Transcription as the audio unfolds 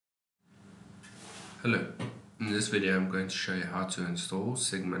Hello, in this video I'm going to show you how to install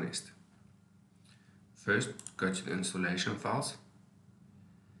SigmaNEST. First, go to the installation files,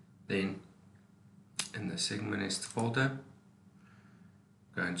 then in the SigmaNEST folder,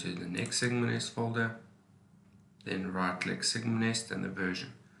 go into the next SigmaNEST folder, then right click SigmaNEST and the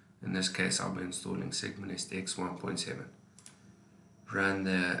version. In this case I'll be installing SigmaNEST X 1.7. Run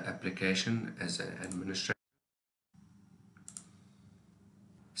the application as an administrator.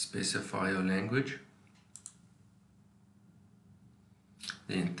 Specify your language.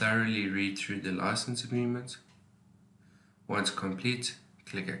 Then thoroughly read through the license agreement. Once complete,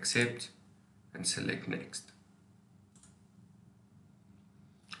 click Accept and select Next.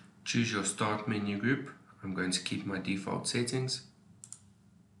 Choose your Start menu group. I'm going to keep my default settings.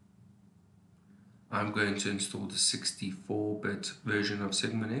 I'm going to install the 64-bit version of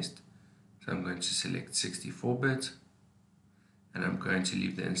SigmaNEST. So I'm going to select 64-bit and I'm going to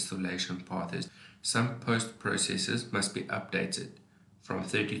leave the installation path as some post processes must be updated from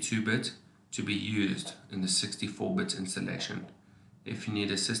 32-bit to be used in the 64-bit installation. If you need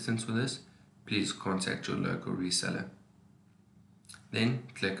assistance with this, please contact your local reseller. Then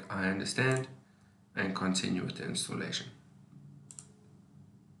click I understand and continue with the installation.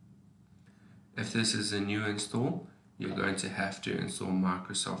 If this is a new install, you're going to have to install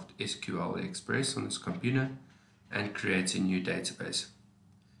Microsoft SQL Express on this computer and create a new database.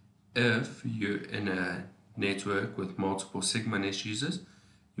 If you're in a network with multiple SigmaNEST users,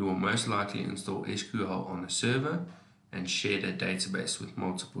 you will most likely install SQL on a server and share the database with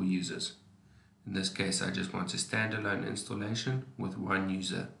multiple users. In this case, I just want a standalone installation with one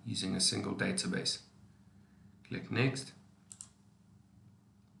user using a single database. Click Next.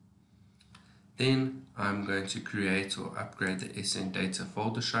 Then I'm going to create or upgrade the SN data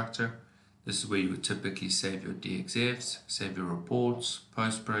folder structure. This is where you would typically save your DXFs, save your reports,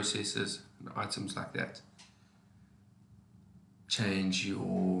 post processes, and items like that. Change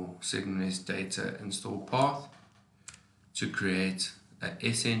your SigmaNEST data install path to create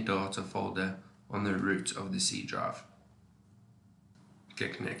a SN data folder on the root of the C drive.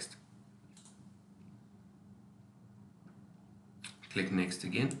 Click Next. Click Next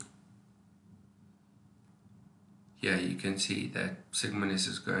again. Here you can see that SigmaNEST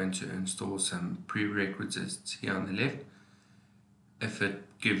is going to install some prerequisites here on the left. If it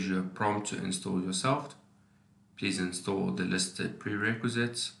gives you a prompt to install yourself, please install the listed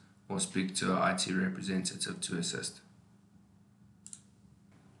prerequisites or speak to an IT representative to assist.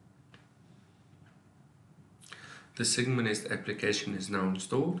 The SigmaNEST application is now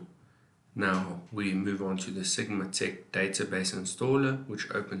installed. Now we move on to the SigmaTech database installer, which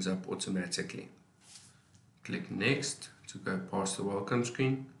opens up automatically. Click Next to go past the welcome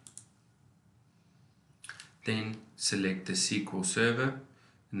screen. Then select the SQL server.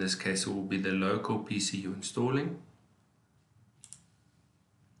 In this case, it will be the local PC you're installing.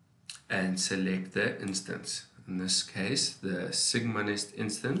 And select the instance. In this case, the SigmaNEST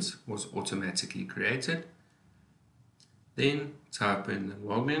instance was automatically created. Then type in the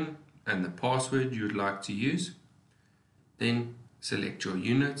login and the password you would like to use. Then select your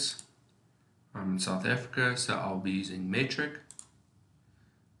units. I'm in South Africa, so I'll be using metric,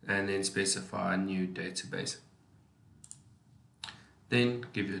 and then specify a new database. Then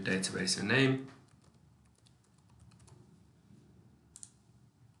give your database a name,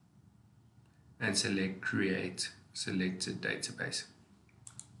 and select Create Selected Database.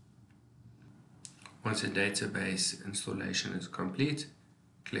 Once the database installation is complete,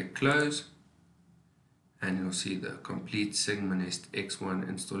 click Close, and you'll see the complete SigmaNEST X1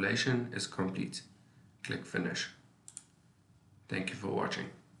 installation is complete. Click Finish. Thank you for watching.